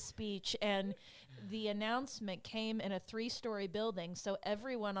of his speech. And the announcement came in a 3-story building, so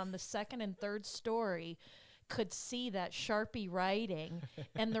everyone on the second and third story could see that Sharpie writing.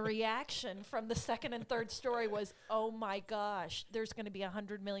 And the reaction from the second and third story was, oh my gosh, there's going to be a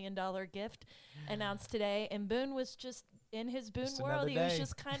 $100 million gift announced today. And Boone was just in his Boone world. He was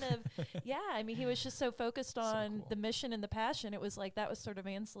just kind of, I mean, he was just so focused on the mission and the passion. It was like that was sort of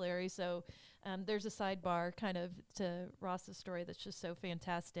ancillary. So there's a sidebar kind of to Ross's story that's just so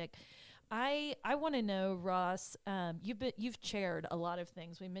fantastic. I want to know, Ross, you've chaired a lot of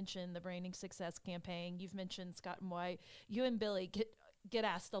things. We mentioned the Branding Success campaign. You've mentioned Scott and White. You and Billie get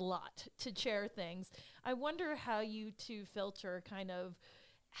asked a lot to chair things. I wonder how you two filter kind of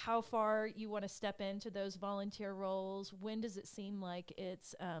how far you want to step into those volunteer roles. When does it seem like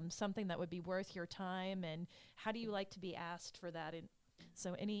it's something that would be worth your time, and how do you like to be asked for that? And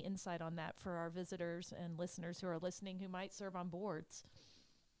so any insight on that for our visitors and listeners who are listening who might serve on boards?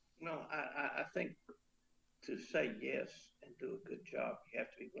 No, I think to say yes and do a good job, you have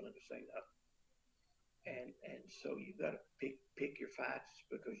to be willing to say no. And so you've got to pick your fights,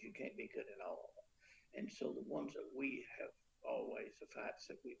 because you can't be good at all. And so the ones that we have always, the fights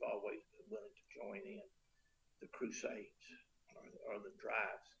that we've always been willing to join in, the crusades or the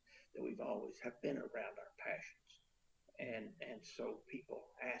drives that we've always have been around our passions. And so people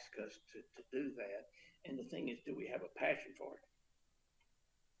ask us to do that. And the thing is, do we have a passion for it?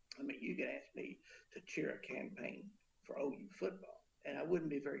 I mean, you could ask me to chair a campaign for OU football, and I wouldn't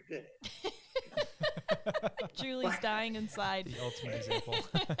be very good at it. Julie's dying inside. The ultimate example.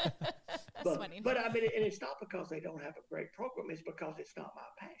 That's funny. But I mean, and it's not because they don't have a great program. It's because it's not my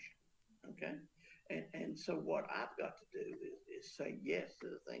passion. Okay. And so what I've got to do is say yes to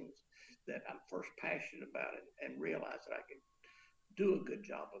the things that I'm first passionate about, and realize that I can do a good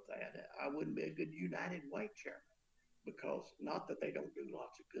job of that. I wouldn't be a good United Way chairman, because not that they don't do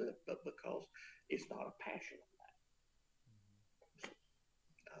lots of good, but because it's not a passion of mine.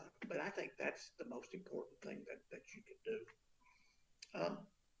 But I think that's the most important thing that you can do.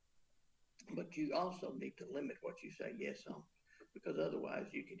 But you also need to limit what you say yes on, because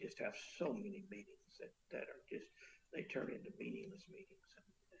otherwise you can just have so many meetings that are just, they turn into meaningless meetings.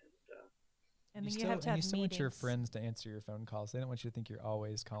 And then you have to have you still want your meetings. friends to answer your phone calls. They don't want you to think you're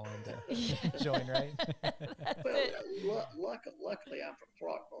always calling to join, right? Well, luckily I'm from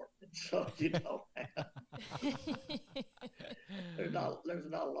Throckmorton, so there's not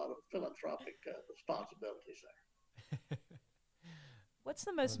a lot of philanthropic responsibilities there. What's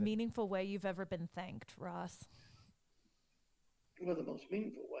the most meaningful way you've ever been thanked, Ross? Well, the most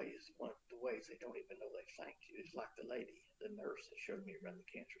meaningful way is one of the ways they don't even know they thanked you. It's like the nurse that showed me around the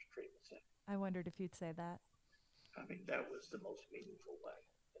cancer treatment center. I wondered if you'd say that. I mean, that was the most meaningful way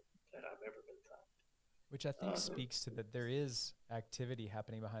that I've ever been thanked. Which I think speaks to that there is activity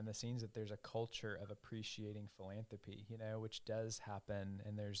happening behind the scenes, that there's a culture of appreciating philanthropy, which does happen,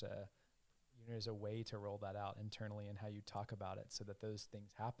 and there's a way to roll that out internally in how you talk about it so that those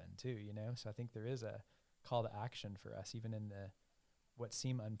things happen too, So I think there is a call to action for us, even in what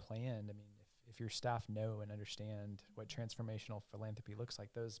seem unplanned. I mean, if your staff know and understand what transformational philanthropy looks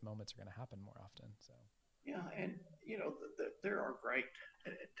like, those moments are going to happen more often. So. Yeah, and there are great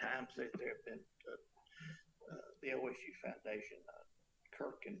at times that there have been the OSU Foundation,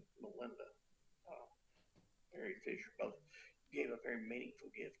 Kirk and Melinda, Barry Fisher, both gave a very meaningful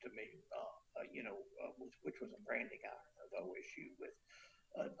gift to me, which was a branding iron of OSU with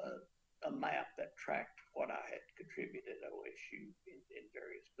a map that tracked what I had contributed at OSU in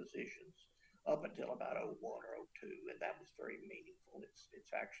various positions up until about 01 or 02, and that was very meaningful. It's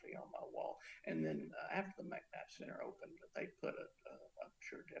actually on my wall. And then after the McKnight Center opened, they put I'm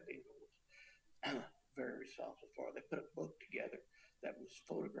sure Debbie was very responsible for it. They put a book together that was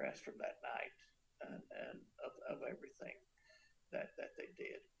photographs from that night and of everything that they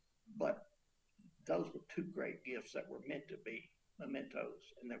did. But those were two great gifts that were meant to be mementos,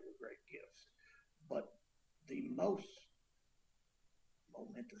 and they were great gifts. But the most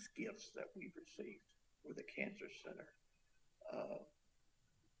momentous gifts that we've received were the Cancer Center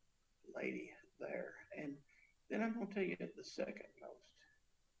lady there. And then I'm going to tell you the second most.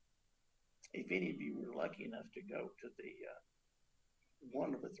 If any of you were lucky enough to go to the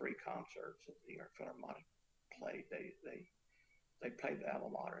one of the three concerts that the New York Philharmonic played, they played the alma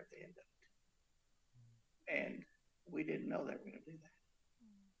mater at the end of it. And we didn't know they were going to do that.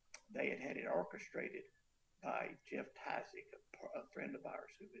 They had it orchestrated by Jeff Tyzik, a friend of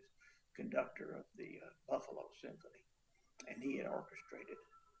ours who is conductor of the Buffalo Symphony. And he had orchestrated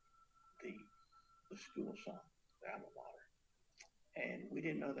the school song, the alma mater. And we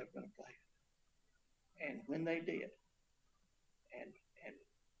didn't know they were going to play it. And when they did, and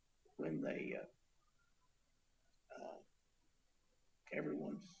when they,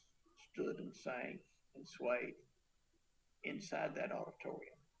 everyone stood and sang and swayed inside that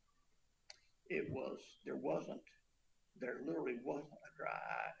auditorium, there literally wasn't a dry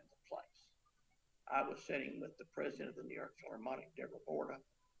eye in the place. I was sitting with the president of the New York Philharmonic, Deborah Borda,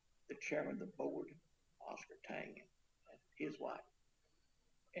 the chairman of the board, Oscar Tang, and his wife.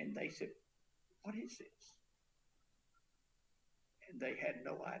 And they said, "What is this?" And they had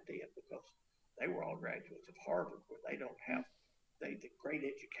no idea, because they were all graduates of Harvard, where they don't have the great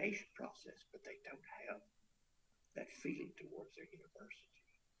education process, but they don't have that feeling towards their university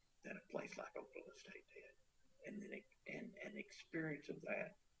that a place like Oklahoma State did. And then an experience of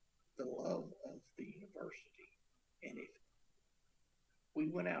that, the love of the university. And if we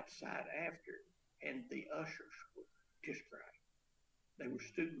went outside after, and the ushers were just crying. They were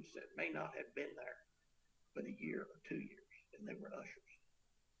students that may not have been there but a year or 2 years, and they were ushers,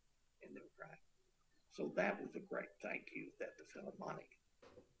 and they were crying. So that was a great thank you that the Philharmonic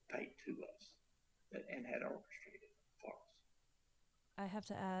paid to us and had orchestrated for us. I have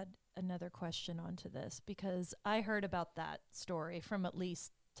to add another question onto this, because I heard about that story from at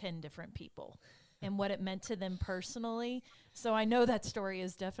least 10 different people and what it meant to them personally. So I know that story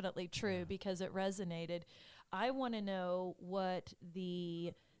is definitely true because it resonated. I want to know what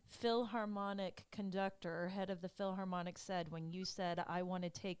the Philharmonic conductor, head of the Philharmonic, said when you said, "I want to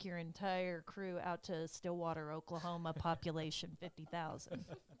take your entire crew out to Stillwater, Oklahoma, population 50,000.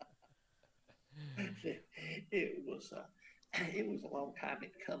 It was a long time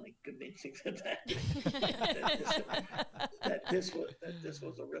in coming, convincing that this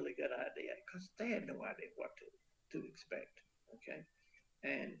was a really good idea, because they had no idea what to expect. Okay,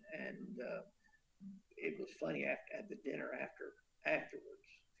 and it was funny at the dinner afterwards, at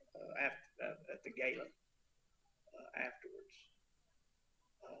the gala afterwards.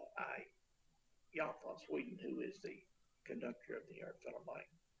 Jan von Sweden, who is the conductor of the New York Philharmonic,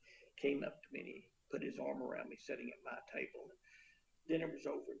 came up to me and he put his arm around me sitting at my table. dinner was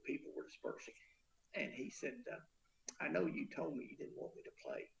over and people were dispersing. And he said, I know you told me you didn't want me to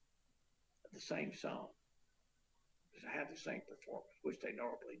play the same song, to have the same performance, which they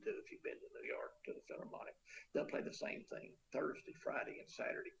normally do if you've been to New York to the Philharmonic. They'll play the same thing Thursday, Friday, and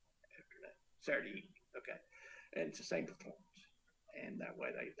Saturday afternoon, Saturday evening, okay? And it's the same performance. And that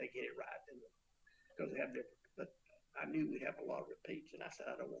way they get it right because they have different. But I knew we'd have a lot of repeats, and I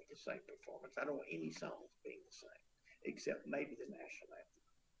said, I don't want the same performance. I don't want any songs being the same, except maybe the national anthem,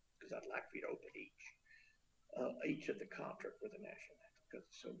 because I'd like for you to open each of the concert with the national anthem, because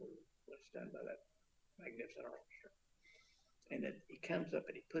it's so moving when it's done by that magnificent orchestra. And then he comes up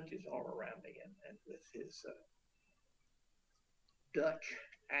and he puts his arm around me, and with his Dutch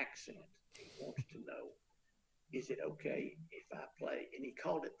accent, he wants to know, is it okay if I play? And he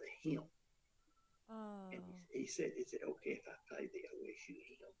called it the hymn. Oh. And he said, is it okay if I play the OSU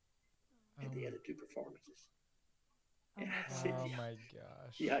hymn and the other two performances? Oh, and my, I said, my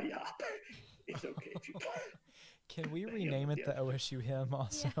gosh. Yeah. It's okay if you play. Can we rename it the OSU hymn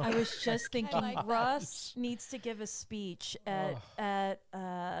also? Yeah. I was just thinking like Ross needs to give a speech at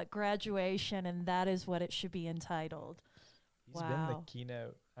graduation, and that is what it should be entitled. He's been the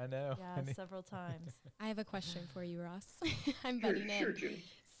keynote. I know. Yeah, several times. I have a question for you, Ross. I'm butting in. Sure, Julie.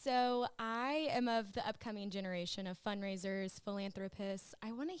 So I am of the upcoming generation of fundraisers, philanthropists.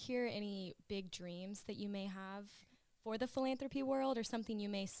 I want to hear any big dreams that you may have for the philanthropy world, or something you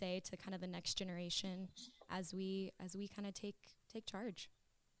may say to kind of the next generation as we kind of take charge.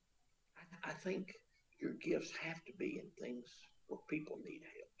 I think your gifts have to be in things where people need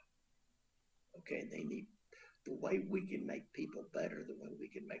help. Okay, they need. The way we can make people better, the way we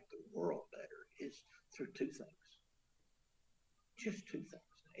can make the world better, is through two things. Just two things.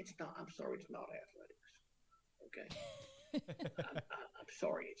 It's not. I'm sorry, it's not athletics. Okay, I'm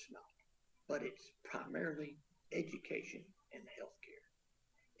sorry, it's not. But it's primarily education and healthcare.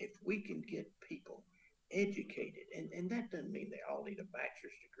 If we can get people educated, and that doesn't mean they all need a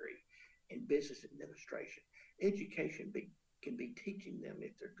bachelor's degree in business administration. Education can be teaching them,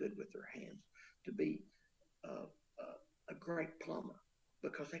 if they're good with their hands, to be a great plumber,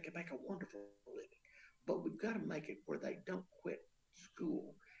 because they can make a wonderful living. But we've got to make it where they don't quit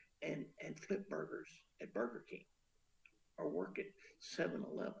school and flip burgers at Burger King or work at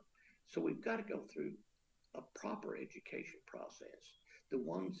 7-Eleven. So we've got to go through a proper education process. The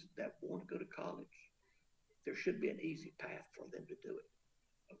ones that want to go to college, there should be an easy path for them to do it.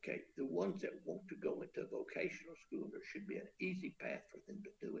 Okay, the ones that want to go into vocational school, there should be an easy path for them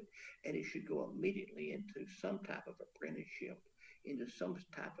to do it, and it should go immediately into some type of apprenticeship, into some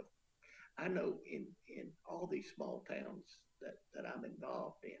type of. I know in all these small towns that I'm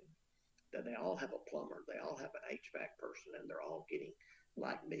involved in, that they all have a plumber, they all have an HVAC person, and they're all getting,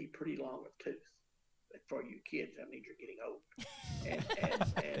 like me, pretty long of tooth. For you kids, that means you're getting old,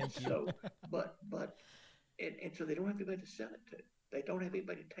 and so, but so they don't have anybody to sell it to. They don't have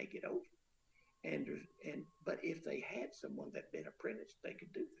anybody to take it over, but if they had someone that'd been apprenticed, they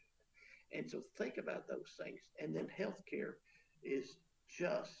could do that. And so think about those things. And then healthcare is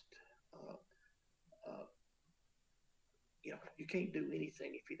just, you can't do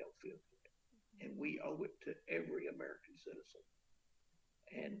anything if you don't feel good, and we owe it to every American citizen,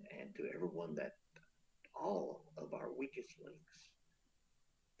 and to everyone that. All of our weakest links,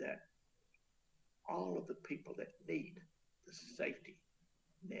 that all of the people that need the safety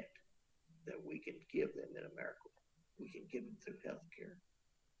net that we can give them in America, we can give them through healthcare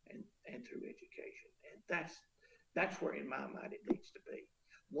and through education. And that's where, in my mind, it needs to be.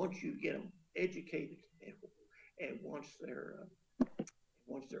 Once you get them educated and once they're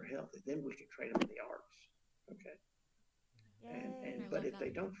healthy, then we can train them in the arts. Okay. But if they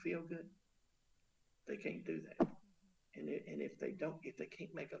don't feel good, they can't do that. And if they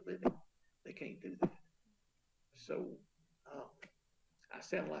can't make a living, they can't do that. So I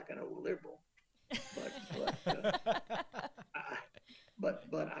sound like an old liberal,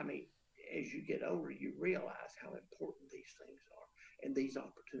 but I mean, as you get older, you realize how important these things are and these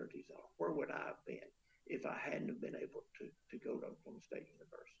opportunities are. Where would I have been if I hadn't have been able to go to Oklahoma State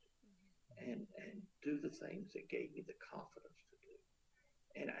University and do the things that gave me the confidence to do?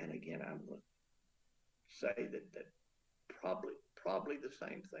 And again, I'm going to say that probably the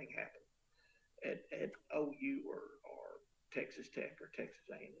same thing happened at OU or Texas Tech or Texas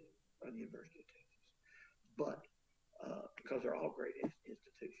A&M or the University of Texas, but because they're all great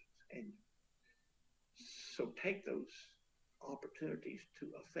institutions. And so take those opportunities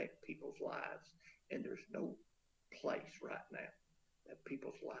to affect people's lives, and there's no place right now that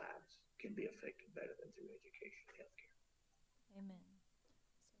people's lives can be affected better than through education and healthcare. Amen.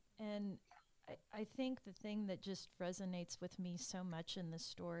 And I think the thing that just resonates with me so much in this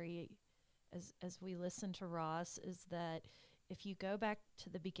story as we listen to Ross is that if you go back to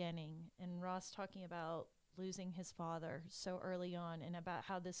the beginning and Ross talking about losing his father so early on and about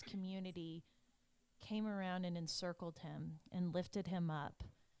how this community came around and encircled him and lifted him up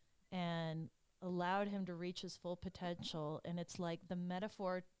and allowed him to reach his full potential. And it's like the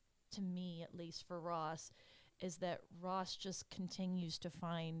metaphor, to me at least, for Ross is that Ross just continues to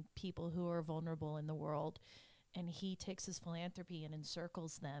find people who are vulnerable in the world, and he takes his philanthropy and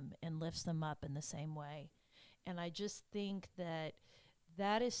encircles them and lifts them up in the same way. And I just think that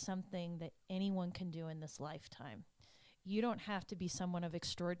that is something that anyone can do in this lifetime. You don't have to be someone of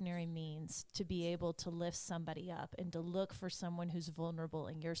extraordinary means to be able to lift somebody up and to look for someone who's vulnerable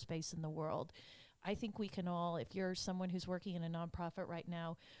in your space in the world. I think we can all, if you're someone who's working in a nonprofit right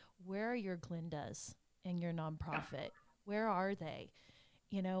now, where are your Glindas in your nonprofit? Where are they?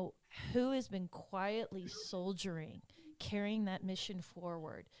 You know, who has been quietly soldiering, carrying that mission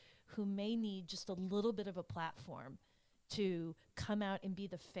forward, who may need just a little bit of a platform to come out and be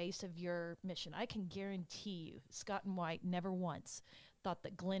the face of your mission? I can guarantee you, Scott and White never once thought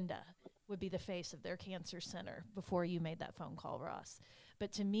that Glinda would be the face of their cancer center before you made that phone call, Ross.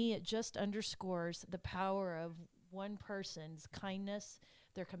 But to me, it just underscores the power of one person's kindness,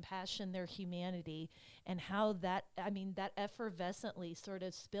 their compassion, their humanity, and how that, I mean, that effervescently sort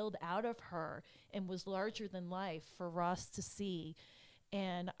of spilled out of her and was larger than life for Ross to see.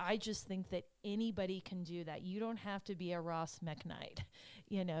 And I just think that anybody can do that. You don't have to be a Ross McKnight,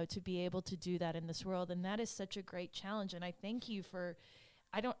 you know, to be able to do that in this world. And that is such a great challenge. And I thank you for,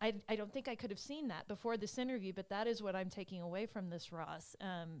 I don't think I could have seen that before this interview, but that is what I'm taking away from this, Ross.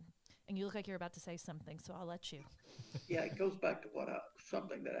 And you look like you're about to say something, so I'll let you. Yeah, it goes back to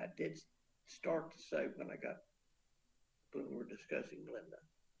something that I did start to say when we were discussing Glinda.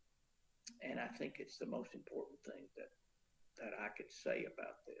 And I think it's the most important thing that I could say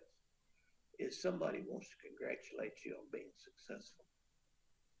about this is somebody wants to congratulate you on being successful.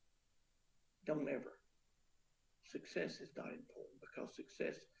 Don't ever. Success is not important because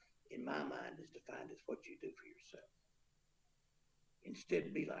success, in my mind, is defined as what you do for yourself.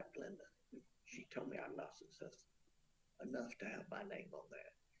 Instead, be like Glinda. She told me I'm not successful enough to have my name on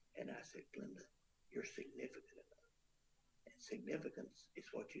that. And I said, Glinda, you're significant enough. And significance is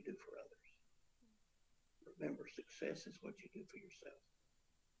what you do for others. Remember, success is what you do for yourself.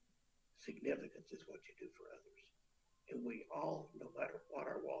 Significance is what you do for others. And we all, no matter what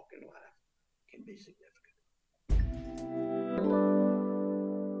our walk in life, can be significant.